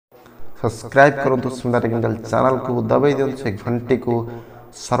Subscribe करंतु Smita technical channel को दबाई दियंतु से घंटी को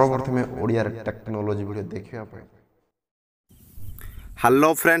सर्वप्रथमे ओडिया टेक्नोलोजी वीडियो देखिया पाए।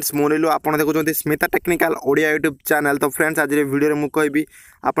 हेलो फ्रेंड्स मुनिलु आपन देखुछन्ती Smita technical Odia YouTube channel. तो फ्रेंड्स आज वीडियो मु कहबी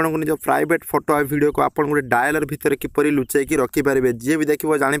आपन को निज प्राइवेट फोटो आ वीडियो को आपन गोटे डायलर भितर किपरि लुचै कि रखि पारिबे, जे भी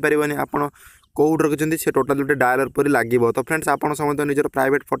देखिबो जानि पारिबनी आपन कोड रखिछन्ती से टोटल गोटे डायलर परि लागिबो। तो फ्रेंड्स आपन समस्त निजर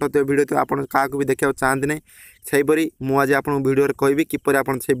प्राइवेट फोटो तो वीडियो तो आपन का को भी देखिया चाहନ୍ତି नै, सेहि परि मु आज आपन वीडियो रे कहबी किपरि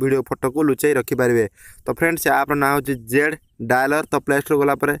आपन से वीडियो फोटो को लुचै रखि पारिबे। तो फ्रेंड्स ऐप ना हो जेड डायलर। तो प्ले स्टोर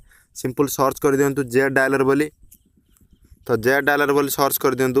गला पर सिंपल सर्च कर दियंतु जेड डायलर बोली। तो जेड डायलर बोली सर्च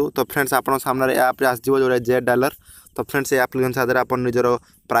कर दियंतु। तो फ्रेंड्स आपन सामने ऐप रे आसीबो जोडा जेड डायलर। तो फ्रेंड्स ये एप्लीकेशन सादर आपन निजर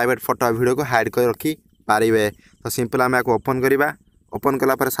प्राइवेट फोटो वीडियो को हाइड कर रखि पारिबे। तो सिंपल आम को ओपन करबा। ओपन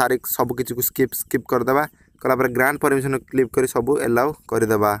कला पर सारी सब किछि को स्किप कर देबा। कला पर ग्रांड परमिशन क्लिक करी सब अलाउ कर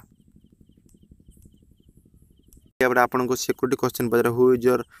देबा। अब आपन को security question पजर who is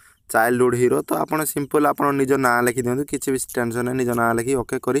your childhood hero. तो आपन सिंपल आपन निज नाम लिखि दियंतु, किछि भी टेंशन नै, निज नाम लिखि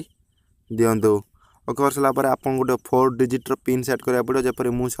ओके करी दियंतु। ओके कर सला पर आपन गोटे 4 डिजिट रो पिन सेट करिया पड़ो। जेपरि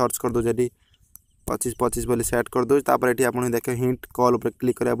मु सर्च कर दो जेडी 25 बोली सेट कर दो। तापर एठी आपन देखे हिंट कॉल ऊपर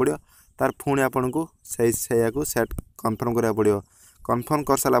क्लिक करिया पड़ो। तार पुणी आपन को सही सया को सेट कंफर्म करिया पड़ो। कंफर्म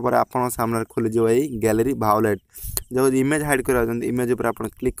कर सला पर आपन सामने खोली जो एई गैलरी वायलेट जो इमेज हाइड करा जंदी इमेज ऊपर आपन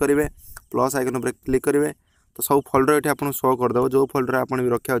क्लिक करिवे, प्लस आइकन ऊपर क्लिक करिवे। तो सब फोल्डर एठी आपन शो कर दबो। जो फोल्डर आपन भी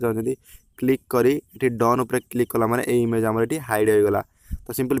रखिया चाहते क्लिक करी एठी डन ऊपर क्लिक कला माने ए इमेज हमर एठी हाइड हो गला।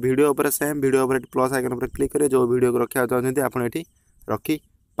 तो सिंपल वीडियो ऊपर सेम वीडियो ऊपर प्लस आइकन ऊपर क्लिक करिवे, जो वीडियो को रखिया चाहते आपन एठी रखी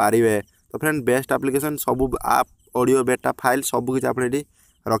पारिवे। तो फ्रेंड बेस्ट एप्लीकेशन सब आप ऑडियो बेटा फाइल सब किछ आपन एठी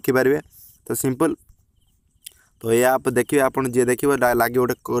रखि पारिवे। तो सिंपल तो ये आप देखिए आपन जे देखिबो लागी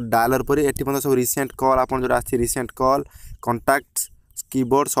गोटे डायलर परि एठी मतलब सब रिसेंट कॉल आपन जो आछि रिसेंट कॉल कॉन्टैक्ट्स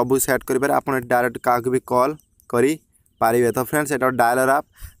कीबोर्ड सब सेट करि पारे। आपन डायरेक्ट का भी कॉल करी पारिबे। तो फ्रेंड्स एटा डायलर ऐप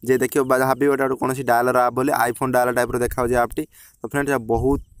जे देखियो भाबिबो एटा कोनोसी डायलर ऐप बोले आईफोन डायलर टाइप रो देखाउ जे ऐप टी। तो फ्रेंड्स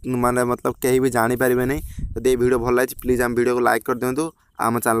बहुत माने मतलब कहीं भी जानि पारिबे नै। तो ये वीडियो भल लागी प्लीज हम वीडियो को लाइक कर दियंतु,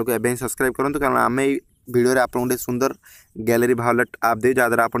 आम चैनल को एबे सब्सक्राइब करंतु, कारण आमे वीडियो रे आपन गोटे सुंदर गैलरी वायलेट ऐप दे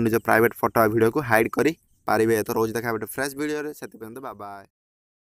जादर आपन निज प्राइवेट फोटो वीडियो को हाइड करी पारिबे। तो रोज देखा बेटे फ्रेश वीडियो रे सेति बाय बाय।